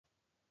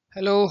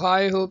Hello,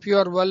 hi, hope you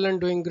are well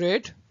and doing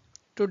great.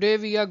 Today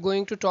we are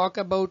going to talk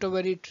about a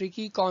very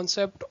tricky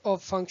concept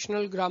of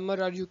functional grammar,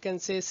 or you can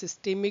say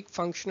systemic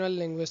functional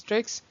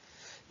linguistics.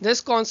 This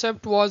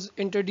concept was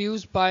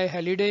introduced by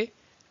Halliday,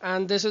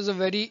 and this is a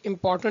very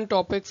important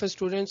topic for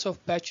students of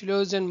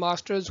bachelor's and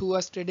masters who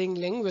are studying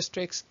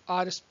linguistics,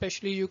 or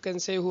especially you can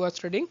say who are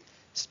studying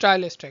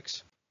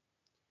stylistics.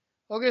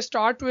 Okay,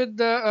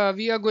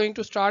 we are going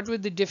to start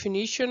with the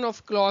definition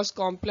of clause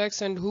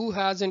complex and who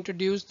has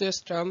introduced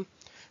this term.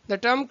 The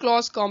term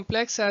clause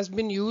complex has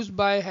been used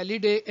by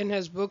Halliday in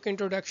his book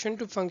Introduction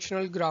to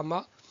Functional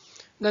Grammar.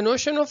 The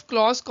notion of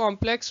clause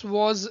complex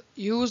was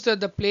used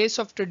at the place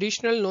of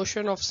traditional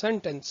notion of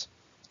sentence.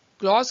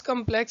 Clause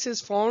complex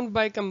is found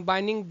by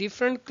combining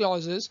different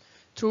clauses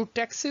through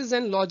texts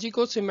and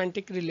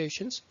logico-semantic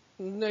relations.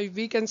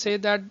 We can say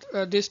that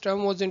this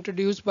term was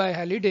introduced by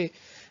Halliday,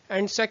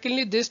 and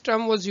secondly this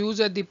term was used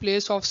at the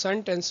place of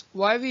sentence.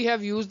 Why we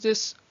have used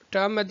this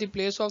term at the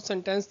place of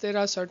sentence? There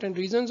are certain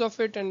reasons of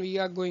it, and we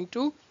are going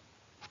to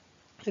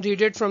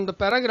read it from the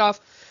paragraph.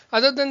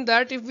 Other than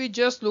that, if we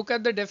just look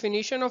at the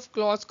definition of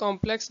clause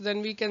complex,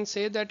 then we can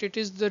say that it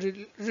is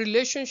the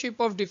relationship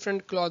of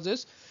different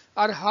clauses,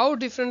 or how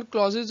different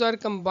clauses are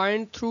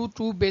combined through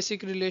two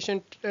basic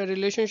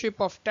relationship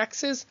of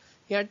texts,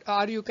 yet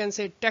or you can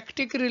say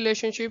tactic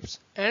relationships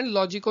and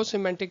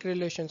logico-semantic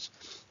relations.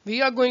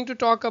 We are going to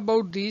talk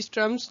about these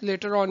terms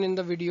later on in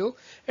the video.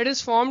 It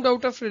is formed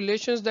out of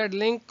relations that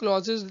link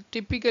clauses,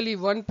 typically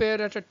one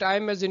pair at a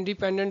time, as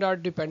independent or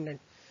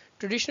dependent.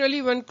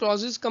 Traditionally, when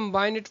clauses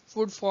combine, it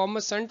would form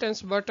a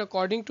sentence, but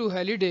according to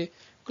Halliday,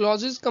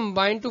 clauses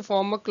combine to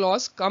form a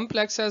clause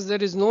complex as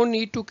there is no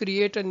need to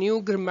create a new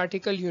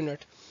grammatical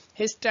unit.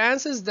 His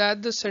stance is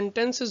that the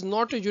sentence is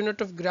not a unit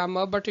of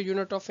grammar but a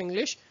unit of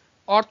English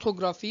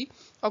orthography.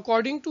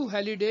 According to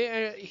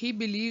Halliday, he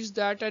believes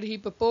that, and he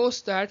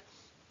proposed that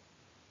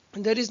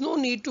there is no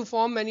need to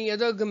form any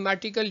other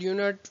grammatical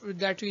unit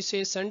that we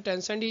say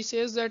sentence, and he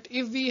says that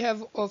if we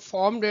have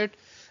formed it,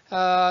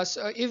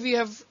 so if we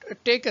have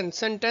taken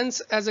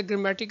sentence as a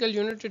grammatical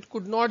unit, it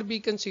could not be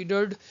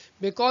considered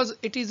because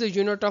it is a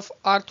unit of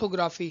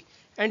orthography.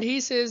 And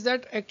he says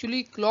that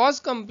actually clause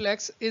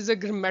complex is a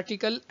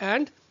grammatical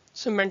and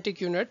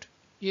semantic unit.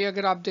 ये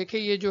अगर आप देखें,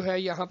 ये जो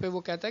है यहाँ पे वो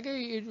कहता है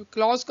कि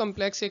क्लॉज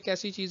कम्प्लेक्स एक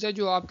ऐसी चीज़ है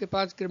जो आपके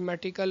पास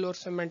ग्रामेटिकल और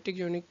सेमेंटिक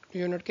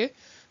यूनिट के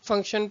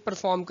function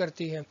perform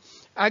करती है.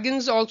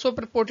 Higgins also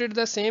purported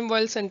the same.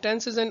 While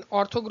sentence is an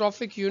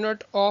orthographic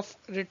unit of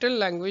written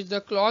language,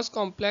 the clause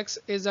complex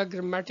is a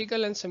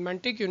grammatical and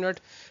semantic unit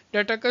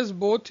that occurs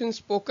both in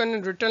spoken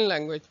and written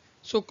language.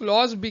 So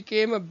clause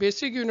became a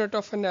basic unit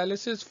of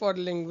analysis for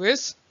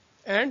linguists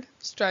and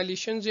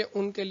stylicians. ये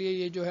उनके लिए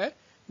ये जो है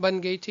बन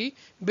गई थी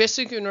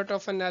basic unit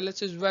of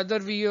analysis.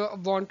 Whether we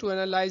want to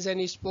analyse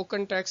any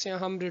spoken text या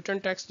हम रिटन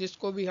टेक्स्ट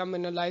जिसको भी हम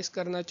एनालाइज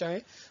करना चाहें,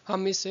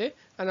 हम इसे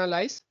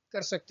एनालाइज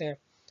कर सकते हैं.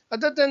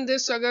 अदर देन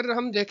दिस, अगर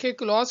हम देखें,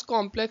 क्लॉज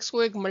कॉम्प्लेक्स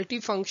को एक मल्टी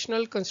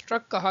फंक्शनल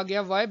कंस्ट्रक्ट कहा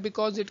गया. Y?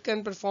 Because it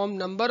can perform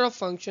number of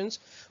functions.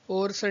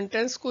 और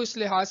सेंटेंस को इस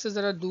लिहाज से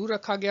ज़रा दूर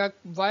रखा गया.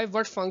 Y?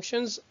 What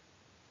functions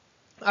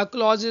a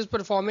clause is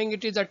performing?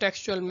 It is a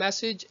textual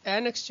message,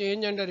 an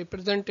exchange, and a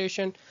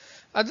representation.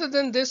 Other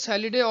than this,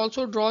 Halliday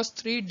also draws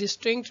three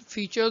distinct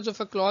features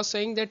of a clause,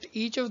 saying that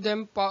each of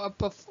them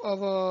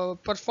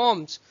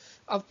performs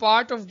a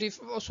part of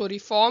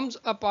forms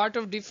a part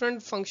of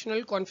different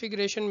functional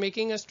configuration,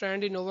 making a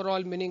strand in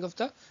overall meaning of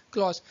the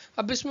clause.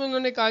 अब इसमें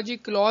उन्होंने कहा जी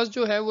clause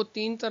जो है वो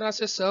तीन तरह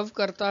से सर्व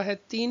करता है,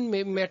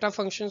 तीन मेटा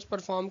फंक्शंस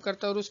परफॉर्म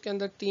करता है और उसके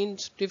अंदर तीन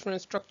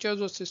डिफरेंट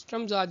स्ट्रक्चर्स और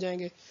सिस्टम्स आ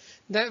जाएंगे.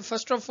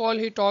 First of all,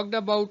 he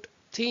talked about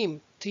theme.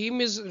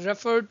 Theme is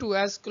referred to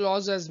as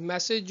clause as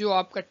message. जो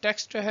आपका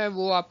text है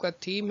वो आपका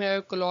theme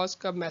है, clause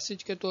का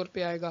message के तौर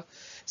पे आएगा.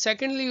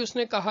 Secondly,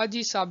 उसने कहा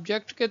जी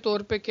subject के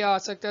तौर पे क्या आ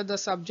सकता है?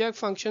 The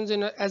subject functions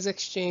as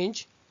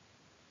exchange.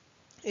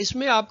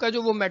 इसमें आपका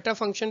जो वो मेटा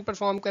फंक्शन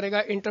परफॉर्म करेगा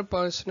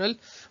interpersonal.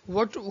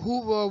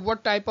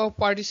 What type of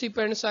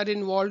participants are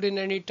involve in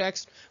any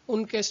text,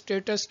 उनके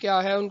स्टेटस क्या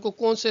है, उनको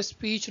कौन से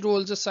स्पीच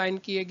रोल्स असाइन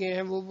किए गए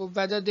हैं, वो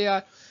whether they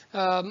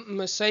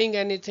are saying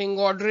anything,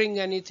 ordering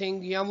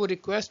anything, या वो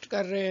रिक्वेस्ट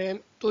कर रहे हैं.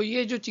 तो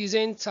ये जो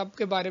चीज़ें इन सब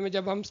के बारे में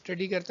जब हम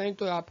स्टडी करते हैं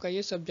तो आपका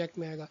ये सब्जेक्ट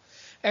में आएगा.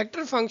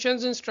 Actor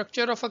functions in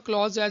structure of a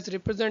clause as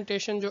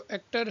representation. जो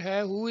एक्टर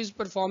है who is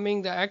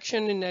performing the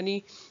action in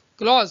any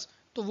clause,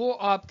 तो वो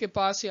आपके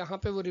पास यहाँ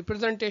पे वो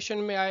रिप्रेजेंटेशन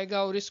में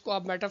आएगा, और इसको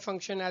आप मेटा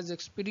फंक्शन एज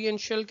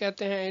एक्सपीरियंशियल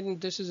कहते हैं. And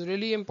this is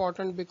really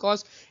important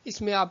because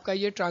इसमें आपका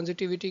ये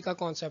ट्रांजिटिविटी का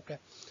कॉन्सेप्ट है.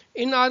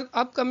 In our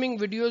upcoming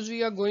videos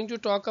we are going to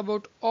talk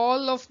about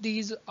all of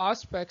these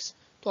aspects.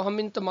 तो हम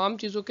इन तमाम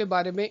चीज़ों के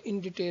बारे में इन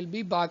डिटेल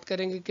भी बात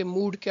करेंगे कि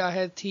मूड क्या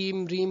है,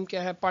 थीम, रीम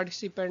क्या है,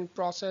 पार्टिसिपेंट,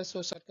 प्रोसेस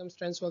और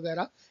सर्कमस्टेंस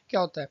वगैरह क्या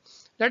होता है.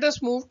 Let us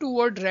move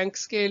toward rank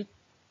scale.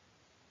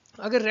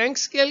 अगर रैंक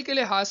स्केल के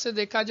लिहाज से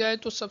देखा जाए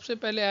तो सबसे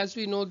पहले as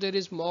we know there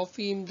is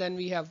morpheme, then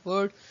we have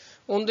word.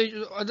 On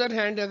the other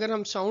hand अगर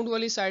हम साउंड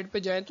वाली साइड पे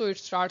जाएं तो it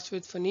starts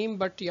with phoneme,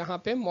 but यहाँ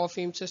पे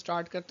मॉर्फीम से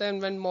स्टार्ट करता है.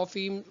 And when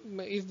morpheme,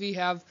 if we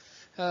have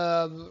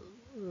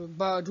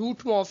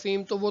root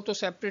morpheme तो वो तो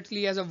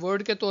सेपरेटली एज अ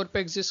वर्ड के तौर पे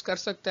एग्जिस्ट कर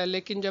सकता है,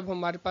 लेकिन जब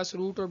हमारे पास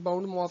रूट और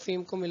बाउंड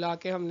मॉर्फीम को मिला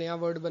के हम नया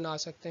वर्ड बना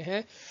सकते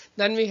हैं.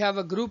 Then we have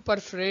a group पर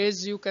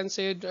phrase. You can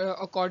say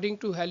according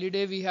to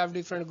Halliday we have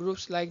different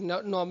groups like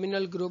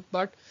nominal group,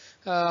 but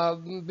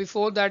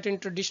before that in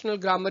traditional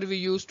grammar we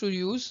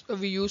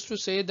use to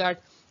say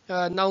that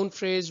noun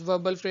phrase,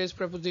 verbal phrase,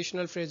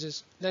 prepositional phrases.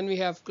 Then we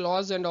have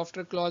clause, and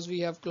after clause we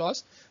have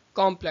clause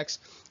complex.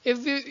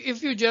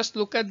 If you just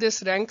look at this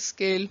rank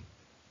scale,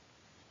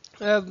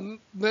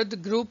 with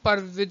group or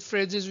with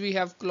phrases we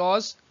have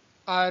clause,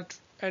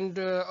 and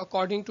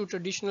according to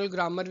traditional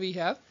grammar we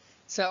have,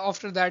 so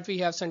after that we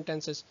have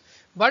sentences.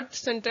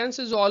 But sentence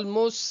is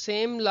almost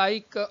same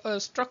like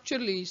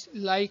structurally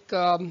like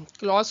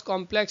clause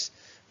complex,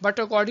 but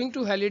according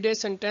to Halliday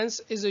sentence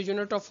is a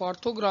unit of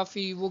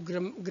orthography. वो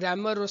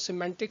grammar और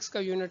semantics का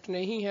unit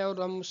नहीं है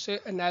और हम उससे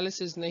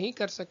analysis नहीं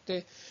कर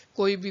सकते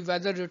कोई भी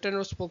whether written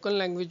और spoken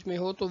language में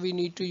हो, तो we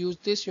need to use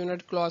this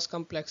unit clause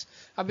complex.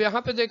 अब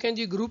यहाँ पे देखें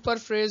जी, group or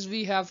phrase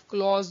we have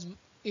clause.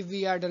 If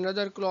we add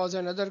another clause,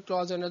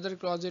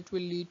 it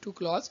will lead to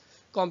clause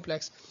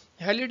complex.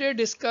 Halliday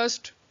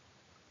discussed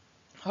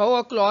how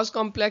a clause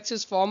complex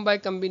is formed by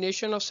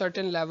combination of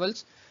certain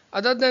levels.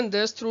 Other than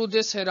this, through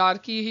this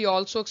hierarchy, he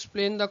also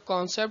explained the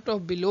concept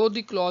of below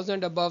the clause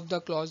and above the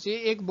clause. ये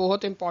एक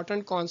बहुत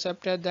important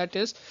concept है, that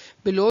is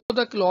below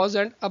the clause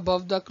and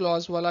above the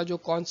clause वाला जो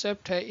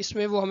concept है,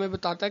 इसमें वो हमें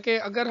बताता है कि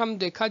अगर हम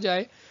देखा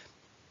जाए,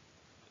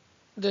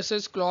 this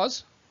is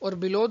clause, और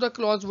below the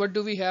clause what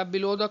do we have?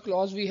 Below the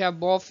clause we have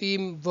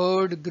morpheme,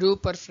 word,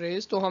 group और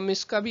phrase. तो हम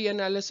इसका भी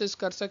analysis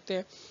कर सकते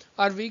हैं,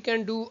 और we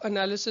can do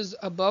analysis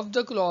above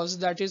the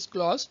clause, that is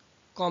clause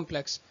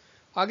complex.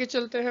 आगे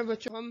चलते हैं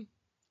बच्चों, हम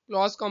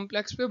clause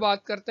complex पे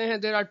बात करते हैं.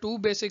 There are two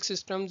basic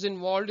systems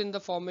involved in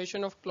the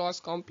formation of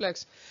clause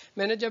complex.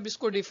 मैंने जब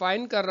इसको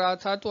define कर रहा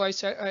था तो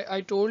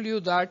I told you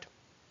that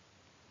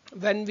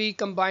when we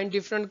combine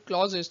different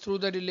clauses through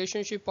the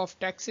relationship of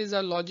taxes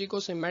or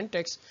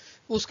logico-semantics,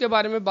 उसके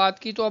बारे में बात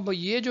की. तो अब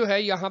ये जो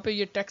है यहाँ पे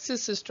ये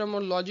taxes system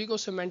और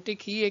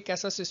logico-semantic ही एक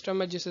ऐसा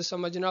system है जिसे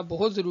समझना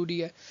बहुत ज़रूरी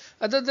है.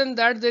 Other than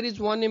that there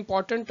is one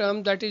important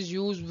term that is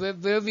used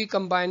where we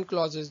combine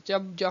clauses.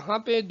 जब जहाँ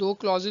पे दो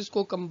clauses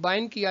को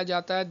combine किया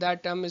जाता है,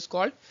 that term is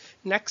called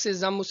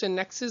nexus. हम उसे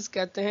nexus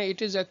कहते हैं.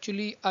 It is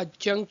actually a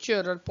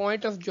juncture or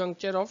point of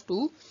juncture of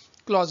two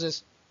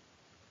clauses.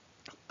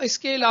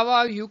 इसके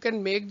अलावा you can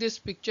make this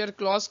picture.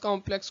 Clause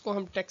complex को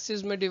हम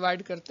टेक्सेस में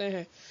डिवाइड करते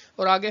हैं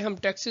और आगे हम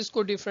टेक्सेस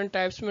को डिफरेंट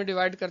टाइप्स में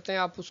डिवाइड करते हैं,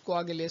 आप उसको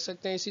आगे ले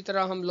सकते हैं. इसी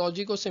तरह हम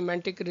लॉजिको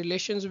सेमेंटिक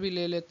रिलेशंस भी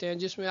ले लेते हैं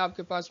जिसमें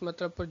आपके पास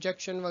मतलब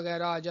प्रोजेक्शन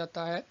वगैरह आ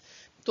जाता है,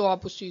 तो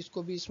आप उस चीज़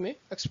को भी इसमें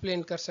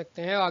एक्सप्लेन कर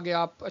सकते हैं. आगे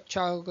आप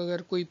अच्छा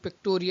अगर कोई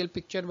पिक्टोरियल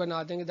पिक्चर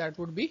बना देंगे, that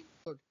would be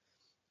good.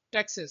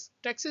 Taxes.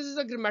 Taxes is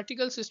a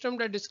grammatical system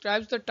that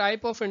describes the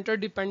type of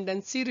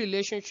interdependency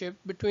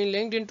relationship between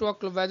linked into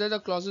a whether the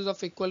clauses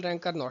of equal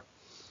rank or not.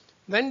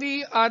 When we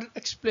are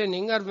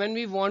explaining or when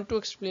we want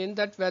to explain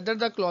that whether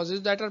the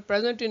clauses that are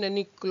present in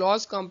any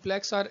clause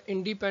complex are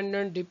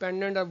independent,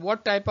 dependent or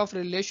what type of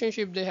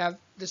relationship they have,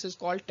 this is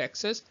called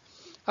taxes.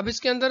 अब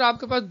इसके अंदर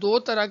आपके पास दो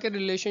तरह के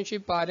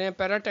relationship आ रहे हैं,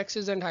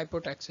 पैराटैक्सिस and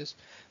हाइपोटैक्सिस.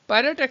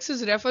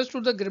 पैराटैक्सिस refers to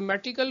the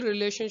grammatical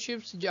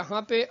relationships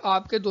जहां पे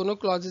आपके दोनों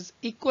क्लॉजेस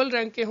इक्वल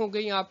रैंक के होंगे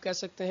या आप कह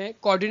सकते हैं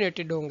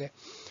कोऑर्डिनेटेड होंगे.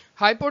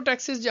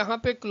 हाइपोटैक्सिस जहां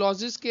पे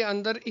क्लॉजेस के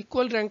अंदर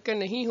इक्वल रैंक के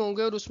नहीं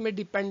होंगे और उसमें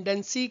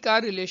डिपेंडेंसी का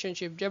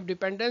रिलेशनशिप. जब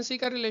डिपेंडेंसी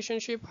का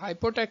रिलेशनशिप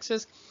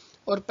हाइपोटैक्सिस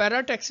और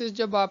पैराटैक्सिस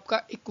जब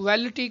आपका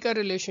इक्वालिटी का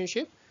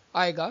रिलेशनशिप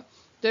आएगा.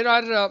 There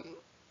are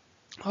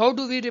how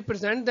do we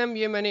represent them,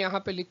 ये मैंने यहाँ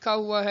पे लिखा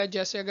हुआ है.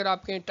 जैसे अगर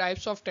आपके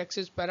types of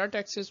taxes,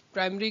 पैराटैक्सिस,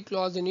 primary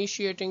clause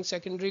initiating,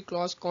 secondary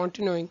clause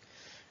continuing.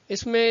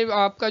 इसमें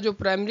आपका जो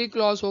प्राइमरी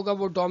क्लॉज होगा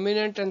वो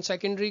dominant and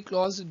secondary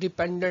clause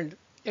dependent.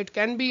 It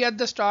can be at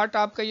the start,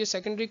 आपका ये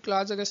सेकेंडरी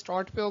क्लॉज अगर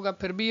स्टार्ट पे होगा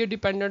फिर भी ये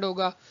डिपेंडेंट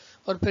होगा,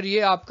 और फिर ये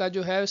आपका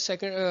जो है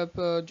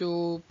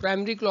जो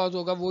प्राइमरी क्लॉज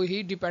होगा वो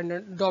ही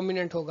डिपेंडेंट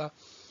डोमिनेंट होगा.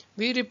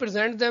 We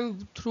represent them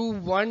through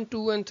 1,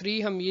 2 and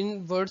 3. हम इन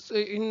वर्ड्स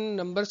इन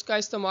नंबर्स का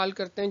इस्तेमाल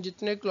करते हैं,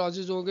 जितने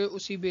क्लॉजेज होंगे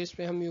उसी बेस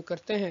पे हम यूँ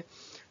करते हैं.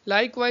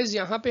 लाइकवाइज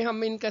यहाँ पे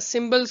हम इनका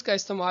सिंबल्स का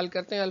इस्तेमाल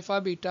करते हैं, alpha,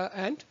 beta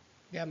and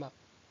gamma.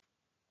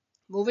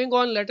 Moving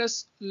on, let us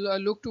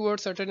look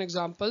towards certain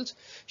examples.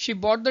 She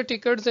bought the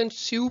tickets and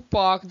Sue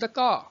parked the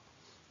car.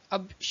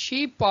 अब she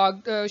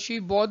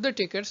bought the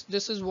tickets.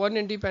 This is one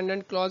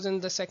independent clause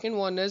and the second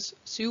one is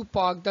Sue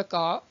parked the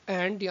car,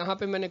 and यहाँ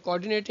पे मैंने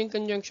coordinating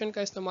conjunction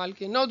का इस्तेमाल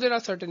किया. Now there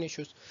are certain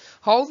issues.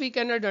 How we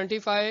can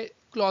identify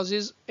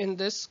clauses in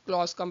this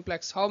clause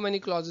complex? How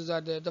many clauses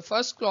are there? The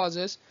first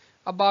clause is,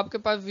 अब आपके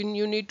पास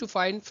you need to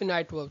find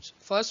finite verbs.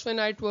 First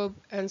finite verb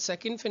and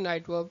second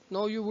finite verb.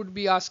 Now you would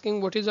be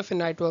asking what is a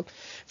finite verb?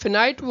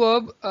 Finite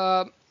verb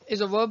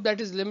is a verb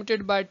that is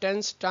limited by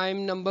tense,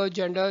 time, number,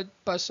 gender,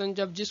 person.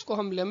 जब जिसको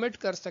हम limit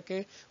कर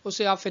सकें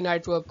उसे आप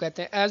finite verb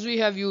कहते हैं. As we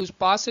have used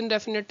past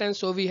indefinite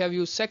tense, so we have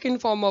used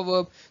second form of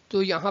verb.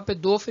 तो यहाँ पे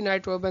दो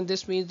finite verb and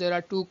this means there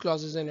are two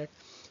clauses in it.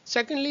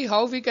 Secondly,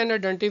 how we can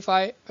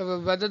identify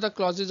whether the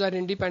clauses are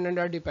independent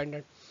or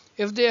dependent.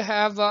 if they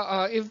have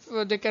if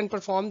they can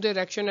perform their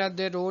action at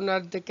their own or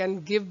they can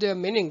give their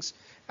meanings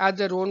at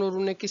their own और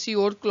उन्हें किसी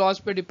और clause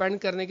पे depend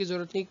करने की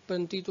जरूरत नहीं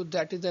बनती, तो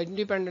that is the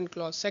independent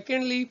clause.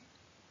 Secondly,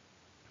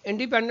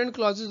 independent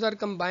clauses are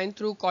combined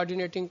through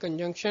coordinating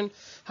conjunction.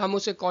 हम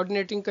उसे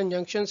कोऑर्डिनेटिंग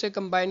कंजंक्शन से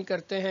कंबाइन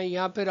करते हैं,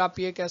 या फिर आप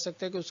ये कह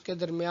सकते हैं कि उसके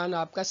दरमियान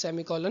आपका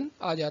सेमीकोलन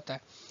आ जाता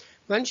है.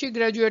 When she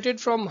graduated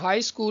from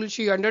high school,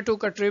 she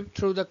undertook a trip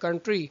through the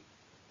country.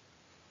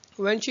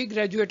 When she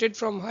graduated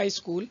from high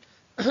school,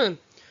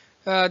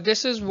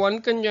 this is one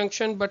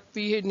conjunction, but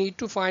we need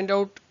to find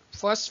out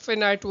first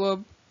finite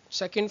verb,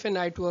 second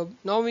finite verb.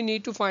 Now we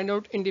need to find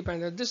out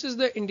independent. This is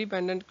the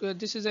independent.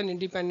 This is an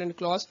independent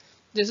clause.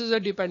 This is a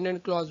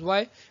dependent clause.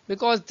 Why?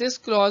 Because this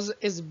clause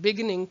is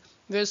beginning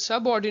with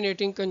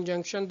subordinating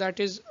conjunction,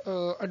 that is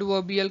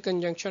adverbial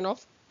conjunction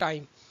of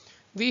time.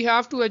 We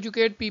have to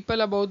educate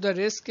people about the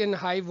risk in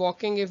high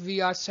walking if we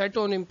are set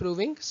on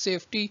improving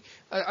safety.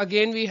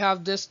 Again, we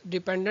have this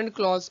dependent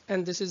clause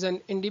and this is an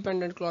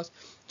independent clause.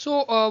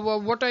 So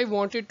what I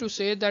wanted to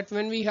say, that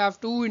when we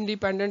have two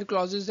independent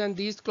clauses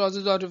and these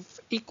clauses are of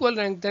equal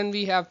rank, then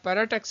we have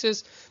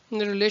parataxis,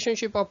 the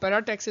relationship of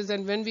parataxis,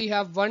 and when we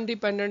have one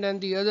dependent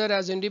and the other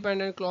as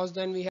independent clause,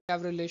 then we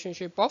have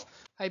relationship of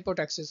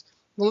hypotaxis.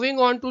 Moving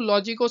on to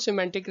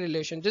logico-semantic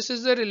relation. This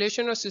is the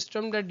relation or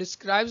system that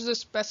describes the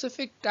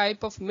specific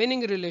type of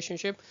meaning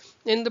relationship.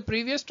 In the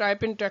previous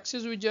type in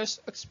taxis, we just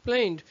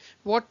explained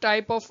what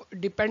type of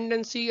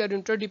dependency or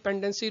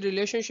interdependency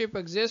relationship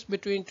exists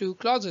between two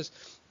clauses.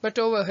 But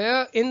over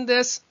here in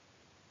this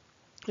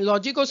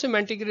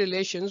logico-semantic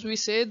relations, we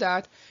say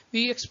that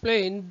we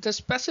explain the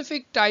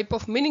specific type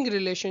of meaning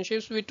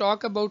relationships. We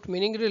talk about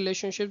meaning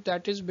relationship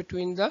that is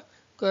between the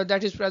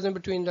that is present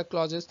between the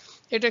clauses.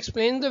 It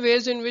explains the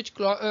ways in which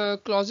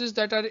clauses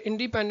that are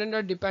independent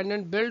or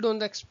dependent build on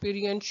the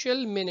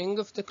experiential meaning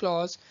of the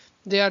clause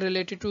they are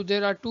related to.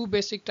 There are two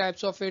basic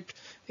types of it.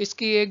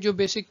 इसकी एक जो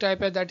basic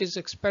type है, that is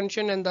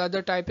expansion, and the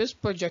other type is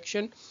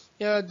projection.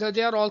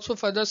 They are also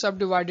further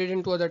subdivided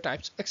into other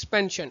types.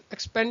 Expansion.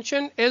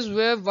 Expansion is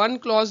where one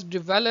clause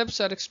develops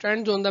or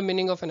extends on the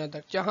meaning of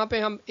another. जहाँ पे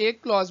हम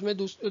एक clause में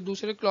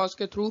दूसरे clause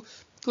के through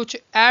कुछ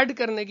add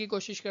करने की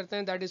कोशिश करते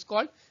हैं, that is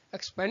called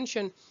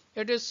expansion.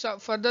 It is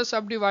further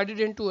subdivided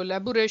into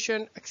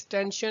elaboration,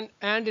 extension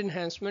and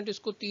enhancement.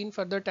 इसको तीन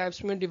further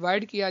types में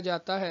divide किया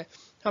जाता है.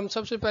 हम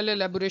सबसे पहले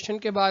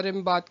elaboration के बारे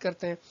में बात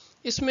करते हैं.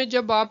 इसमें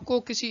जब आपको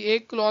किसी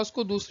एक clause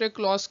को दूसरे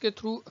clause के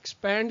through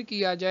expand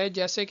किया जाए,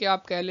 जैसे कि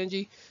आप कह लें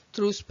जी,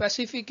 through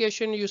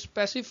specification you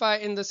specify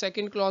in the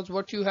second clause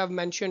what you have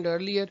mentioned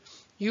earlier,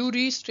 you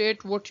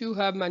restate what you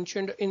have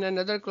mentioned in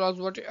another clause,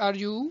 what are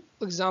you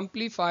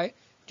exemplify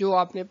जो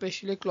आपने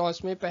पिछले क्लॉज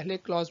में पहले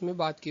क्लॉज में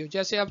बात की हो.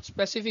 जैसे आप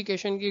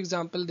स्पेसिफिकेशन की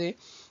एग्जांपल दें,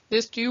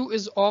 this stew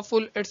is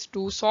awful, it's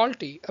to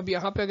salty. अब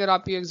यहाँ पे अगर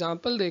आप ये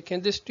एग्जांपल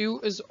देखें, this stew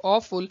is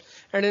awful,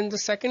 and in the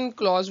second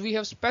clause we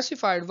have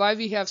specified why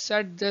we have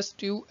said this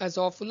stew as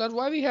awful और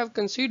why we have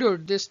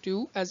considered this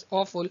stew as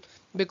awful,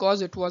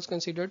 because it was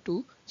considered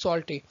to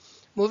salty.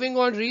 Moving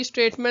on,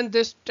 restatement.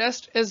 This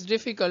test is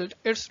difficult,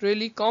 it's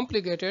really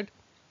complicated.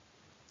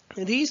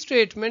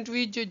 Restatement,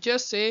 we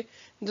just say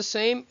the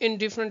same in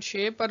different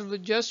shape, or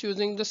just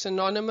using the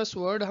synonymous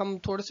word. हम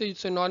थोड़े से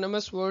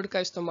synonymous word का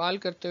इस्तेमाल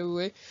करते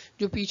हुए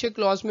जो पीछे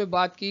clause में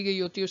बात की गई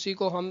होती है उसी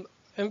को हम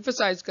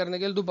emphasize करने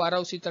के लिए दोबारा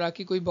उसी तरह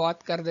की कोई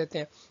बात कर देते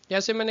हैं.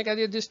 जैसे मैंने कह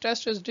दिया, this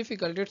test is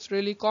difficult, it's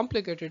really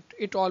complicated,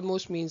 it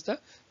almost means the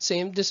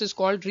same. This is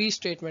called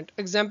restatement.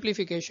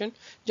 Exemplification,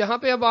 जहाँ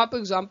पे अब आप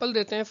एग्जाम्पल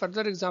देते हैं,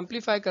 फर्दर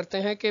एग्जाम्पलीफाई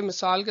करते हैं कि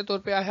मिसाल के तौर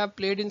पे I have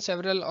played in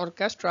several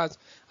orchestras,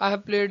 I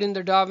have played in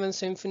the Darwin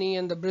Symphony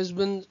and the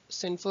Brisbane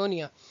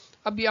Sinfonia.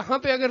 अब यहाँ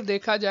पे अगर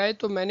देखा जाए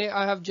तो मैंने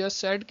I have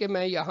just said कि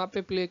मैं यहाँ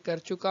पे प्ले कर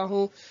चुका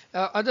हूँ.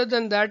 Other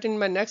than that in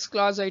my next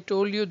class I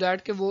told you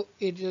that कि वो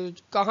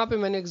कहाँ पे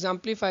मैंने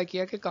exemplify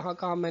किया कि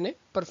कहाँ मैंने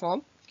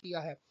perform किया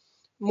है.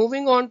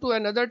 Moving on to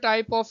another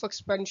type of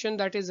expansion,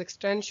 that is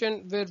extension,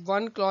 where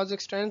one clause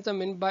extends the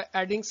meaning by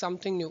adding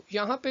something new.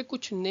 यहाँ पे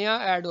कुछ नया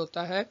add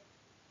होता है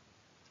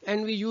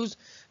and we use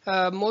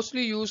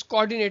mostly use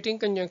coordinating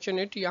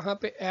conjunction it. यहाँ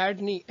पे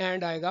add नहीं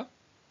and आएगा.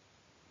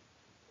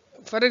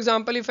 For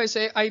example, if I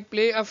say I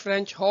play a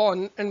French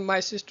horn and my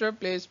sister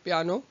plays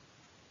piano.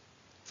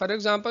 For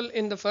example,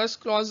 in the first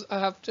clause I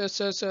have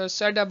just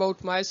said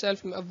about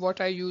myself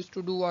what I used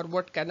to do or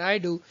what can I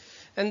do,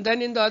 and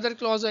then in the other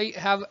clause I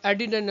have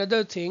added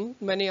another thing.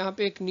 मैंने यहाँ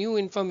पे एक new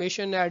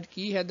information add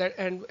की है, that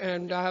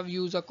and I have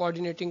used a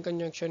coordinating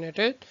conjunction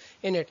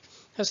in it.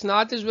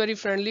 Hasnaat is very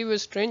friendly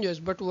with strangers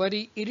but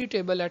very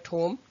irritable at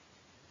home.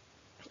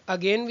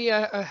 Again we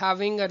are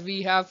having, or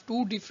we have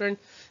two different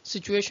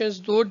situations,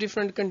 दो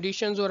different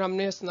conditions, और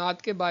हमने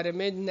हसनात के बारे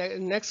में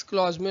next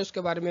clause में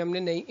उसके बारे में हमने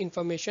नई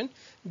information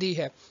दी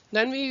है.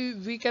 Then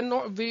we can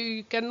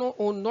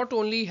not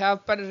only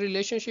have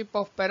relationship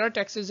of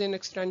parataxis in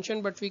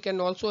extension, but we can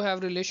also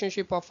have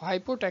relationship of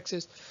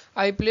hypotaxis.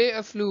 I play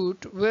a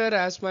flute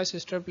whereas my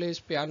sister plays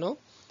piano.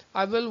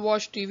 I will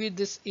watch TV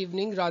this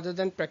evening rather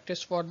than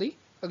practice for the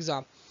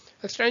exam.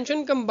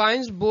 Extension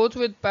combines both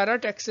with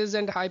parataxis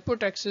and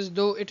hypotaxis,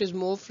 though it is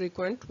more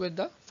frequent with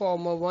the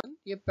former one.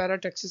 ये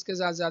parataxis के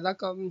साथ ज़्यादा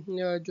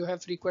जो है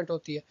frequent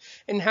होती है.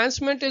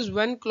 Enhancement is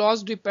when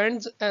clause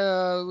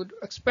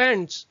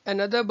expands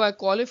another by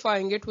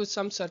qualifying it with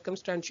some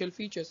circumstantial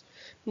features.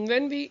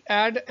 When we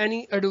add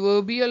any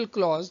adverbial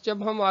clause,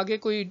 जब हम आगे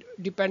कोई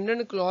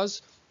dependent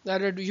clause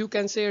you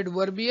can say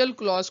adverbial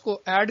clause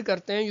को add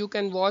करते हैं, you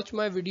can watch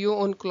my video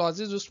on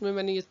clauses, उसमें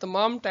मैंने ये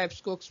तमाम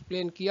types को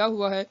explain किया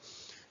हुआ है.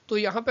 तो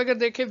यहाँ पे अगर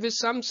देखें with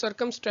some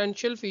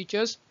circumstantial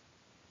features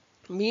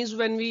means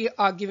when we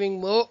are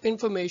giving more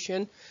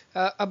information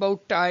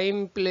about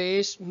time,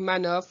 place,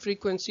 manner,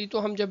 frequency, तो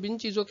हम जब इन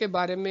चीज़ों के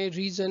बारे में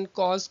reason,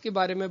 cause के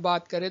बारे में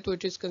बात करें तो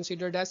it is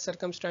considered as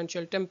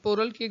circumstantial.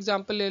 Temporal की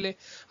example ले लें.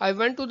 I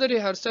went to the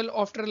rehearsal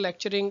after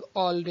lecturing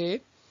all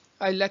day.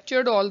 I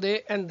lectured all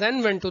day and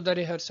then went to the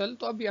rehearsal.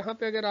 तो अब यहाँ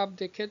पे अगर आप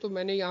देखें तो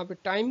मैंने यहाँ पे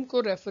time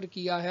को refer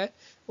किया है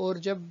और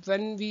जब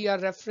when we are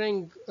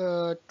referring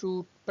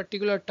to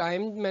particular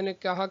time मैंने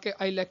कहा कि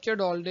I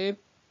lectured all day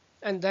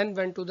and then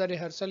went to the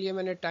rehearsal, ये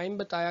मैंने time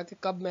बताया कि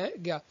कब मैं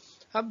गया.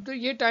 अब तो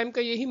ये टाइम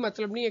का यही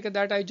मतलब नहीं है कि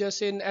that I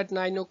just in eight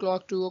 9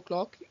 o'clock 2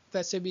 o'clock,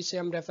 वैसे भी इसे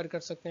हम रेफर कर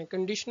सकते हैं.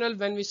 Conditional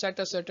when we set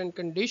a certain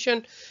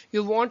condition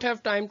you won't have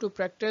time to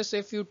practice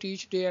if you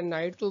teach day and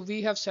night. तो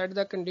we have set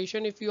the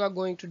condition if you are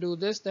going to do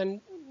this then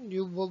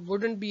you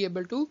wouldn't be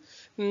able to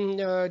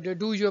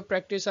do your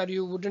practice or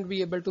you wouldn't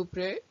be able to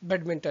play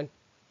badminton.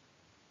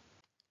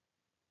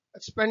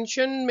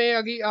 Expansion में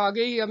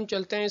आगे ही हम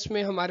चलते हैं.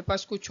 इसमें हमारे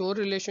पास कुछ और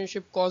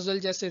रिलेशनशिप कॉजल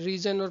जैसे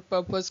रीजन और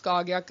पर्पस का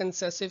आ गया.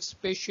 कंसेसिव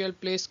स्पेशियल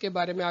प्लेस के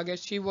बारे में आ गया.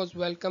 She was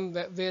welcome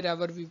where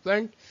ever we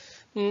went.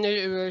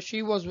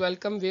 She was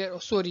welcome where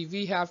sorry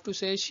we have to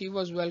से she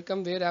was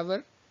welcome where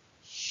ever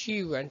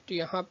she went.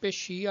 यहाँ पे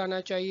शी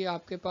आना चाहिए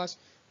आपके पास.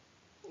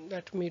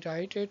 Let me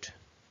right it.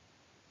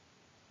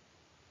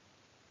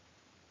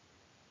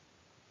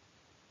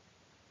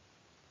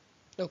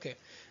 Okay,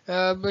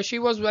 but she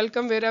was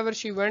welcome wherever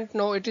she went.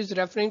 Now it is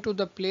referring to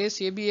the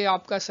place. ये भी है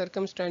आपका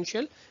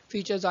circumstantial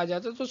features आ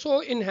जाता है. तो so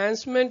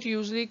enhancement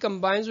usually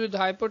combines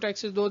with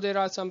hypotaxis, though there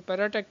are some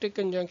paratactic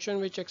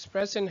conjunction which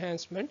express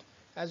enhancement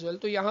as well.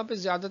 तो यहाँ पे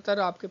ज़्यादातर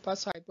आपके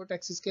पास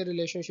hypotaxis के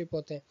relationship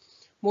होते हैं.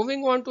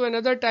 Moving on to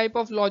another type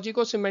of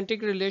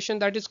logico-semantic relation,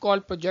 that is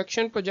called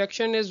projection.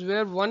 Projection is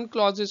where one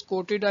clause is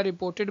quoted or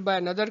reported by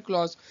another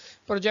clause.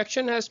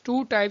 Projection has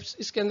two types.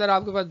 इसके अंदर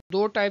आपके पास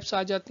दो types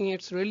आ जाती हैं.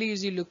 It's really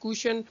easy.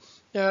 Locution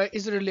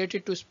is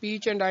related to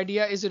speech and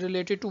idea is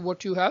related to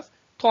what you have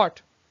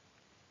thought.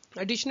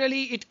 Additionally,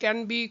 it can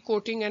be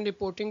quoting and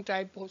reporting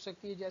type हो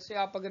सकती है. जैसे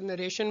आप अगर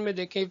नरेशन में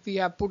देखें, we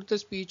have put the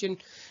speech in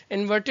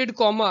inverted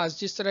commas,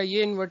 जिस तरह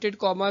ये inverted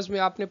commas में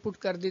आपने put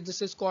कर दी,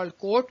 this is called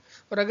quote.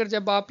 और अगर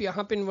जब आप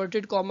यहाँ पे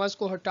inverted commas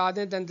को हटा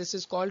दें, then this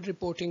is called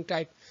reporting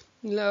type.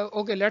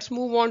 Okay, let's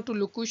move on to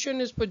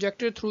locution is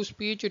projected through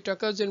speech. It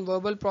occurs in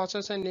verbal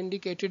process and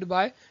indicated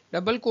by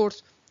double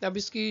quotes. अब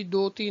इसकी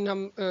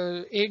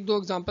एक दो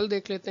एग्जांपल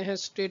देख लेते हैं.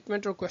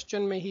 स्टेटमेंट और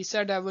क्वेश्चन में he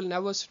said I will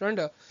never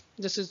surrender.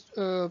 This is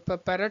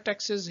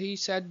parataxis. He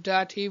said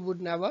that he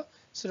would never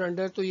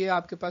surrender. तो ये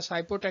आपके पास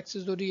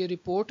hypotaxis और ये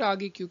रिपोर्ट आ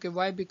गई. क्योंकि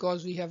why?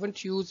 Because we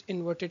haven't used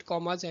inverted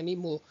commas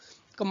anymore.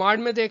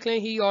 Command में देख लें,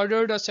 he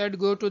ordered or said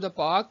go to the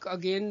park.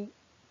 Again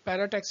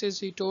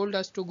parataxis, he told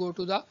us to go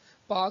to the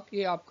park.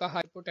 ये आपका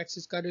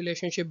hypotaxis का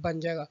रिलेशनशिप बन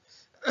जाएगा.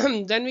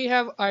 Then we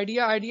have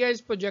idea. Idea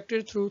is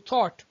projected through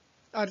thought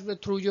or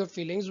through your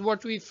feelings.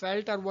 What we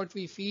felt or what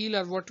we feel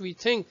or what we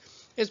think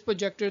is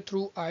projected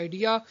through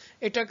idea.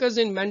 It occurs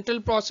in mental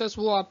process.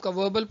 वो आपका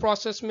verbal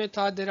process में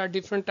था. There are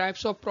different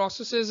types of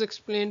processes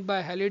explained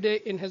by Halliday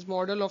in his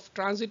model of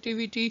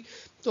transitivity.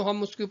 तो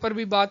हम उसके ऊपर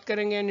भी बात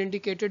करेंगे. And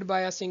indicated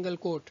by a single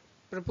quote.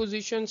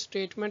 Preposition,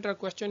 statement or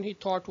question. He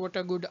thought what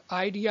a good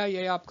idea.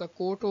 ये आपका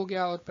quote हो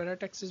गया और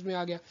parataxis में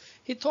आ गया.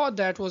 He thought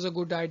that was a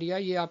good idea.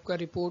 ये आपका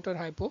report और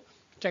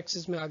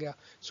hypotaxis में आ गया.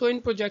 So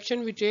in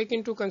projection we take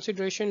into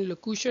consideration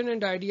locution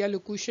and idea.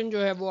 Locution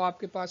जो है वो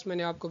आपके पास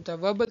मैंने आपको बताया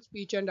verbal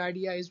speech and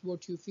idea is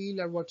what you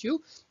feel or what you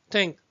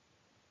think.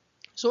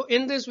 So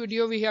in this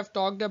video we have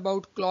talked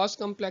about clause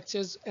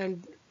complexes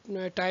and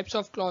types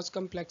of clause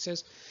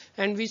complexes,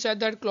 and we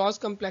said that clause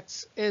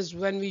complex is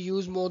when we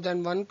use more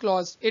than one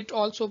clause. It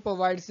also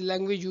provides the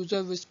language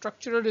user with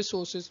structural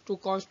resources to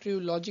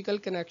construct logical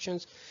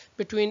connections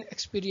between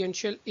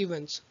experiential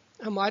events.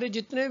 हमारे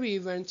जितने भी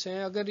events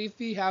हैं, अगर if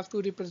we have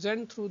to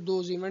represent through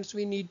those events,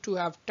 we need to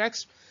have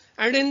text,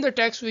 and in the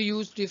text we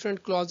use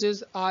different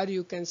clauses, or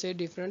you can say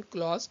different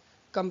clause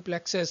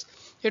complexes.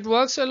 It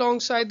works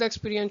alongside the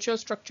experiential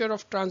structure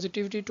of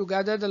transitivity.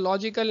 Together, the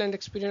logical and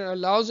experiential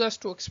allows us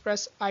to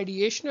express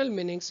ideational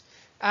meanings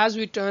as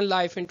we turn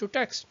life into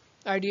text.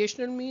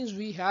 Ideational means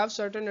we have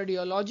certain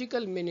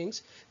ideological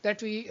meanings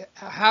that we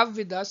have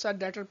with us or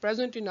that are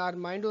present in our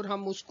mind, और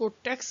हम उसको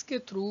text के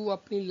through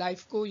अपनी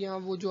life को या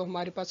वो जो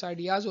हमारे पास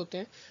आइडियाज होते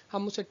हैं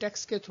हम उसे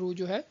टेक्स्ट के थ्रू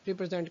जो है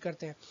रिप्रेजेंट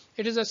करते हैं.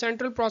 It is a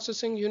central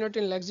processing unit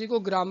in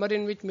lexico-grammar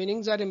in which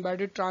meanings are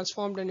embedded,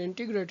 transformed and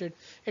integrated.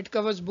 It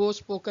covers both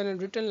spoken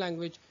and written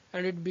language,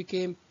 and it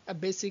became a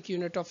basic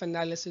unit of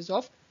analysis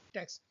of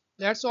text.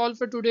 That's all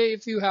for today.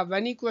 If you have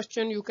any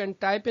question, you can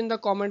type in the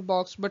comment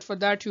box, but for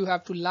that you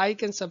have to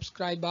like and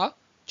subscribe our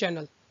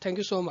channel. Thank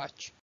you so much.